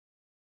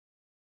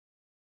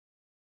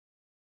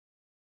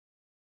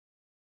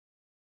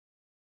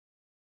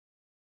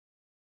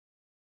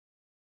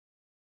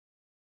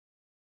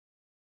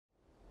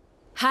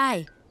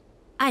Hi,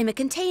 I'm a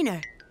container.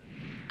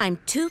 I'm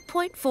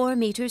 2.4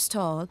 meters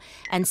tall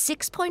and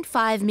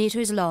 6.5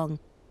 meters long.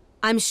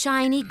 I'm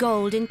shiny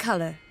gold in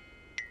color.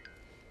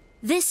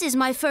 This is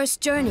my first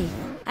journey,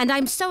 and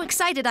I'm so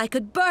excited I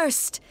could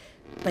burst.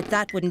 But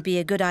that wouldn't be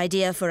a good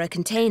idea for a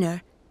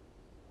container.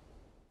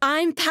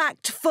 I'm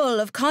packed full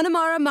of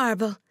Connemara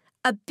marble,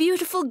 a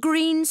beautiful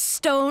green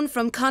stone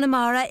from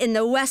Connemara in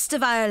the west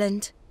of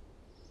Ireland.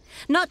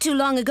 Not too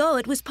long ago,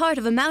 it was part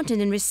of a mountain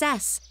in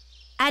Recess,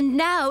 and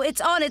now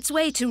it's on its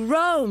way to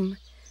Rome.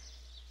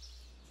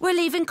 We're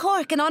leaving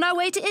Cork and on our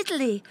way to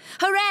Italy.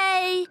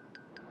 Hooray!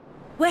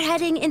 We're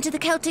heading into the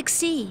Celtic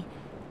Sea,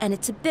 and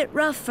it's a bit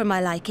rough for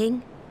my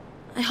liking.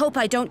 I hope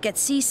I don't get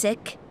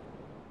seasick.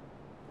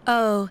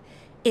 Oh,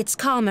 it's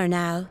calmer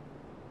now.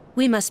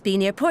 We must be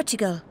near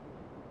Portugal.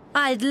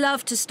 I'd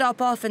love to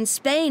stop off in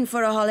Spain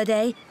for a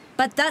holiday,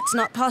 but that's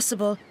not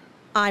possible.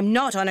 I'm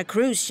not on a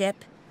cruise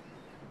ship.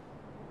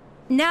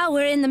 Now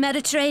we're in the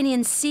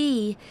Mediterranean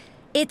Sea.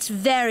 It's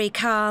very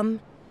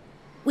calm.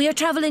 We are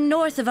traveling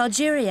north of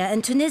Algeria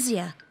and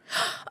Tunisia.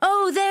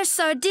 Oh, there's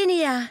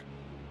Sardinia.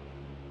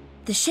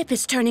 The ship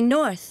is turning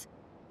north.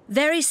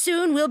 Very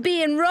soon we'll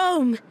be in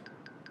Rome.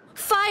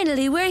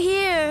 Finally, we're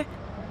here.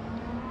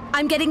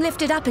 I'm getting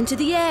lifted up into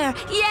the air.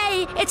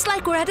 Yay! It's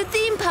like we're at a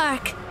theme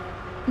park.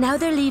 Now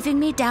they're leaving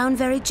me down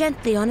very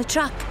gently on a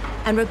truck,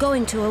 and we're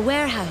going to a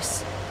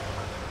warehouse.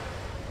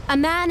 A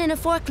man in a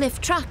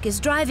forklift truck is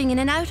driving in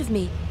and out of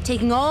me,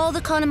 taking all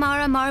the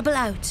Connemara marble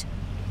out.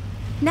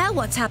 Now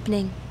what's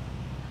happening?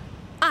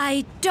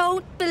 I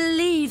don't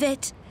believe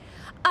it.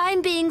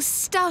 I'm being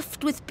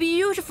stuffed with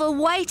beautiful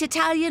white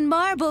Italian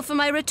marble for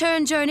my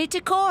return journey to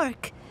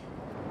Cork.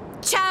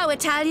 Ciao,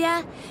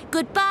 Italia.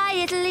 Goodbye,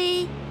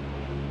 Italy.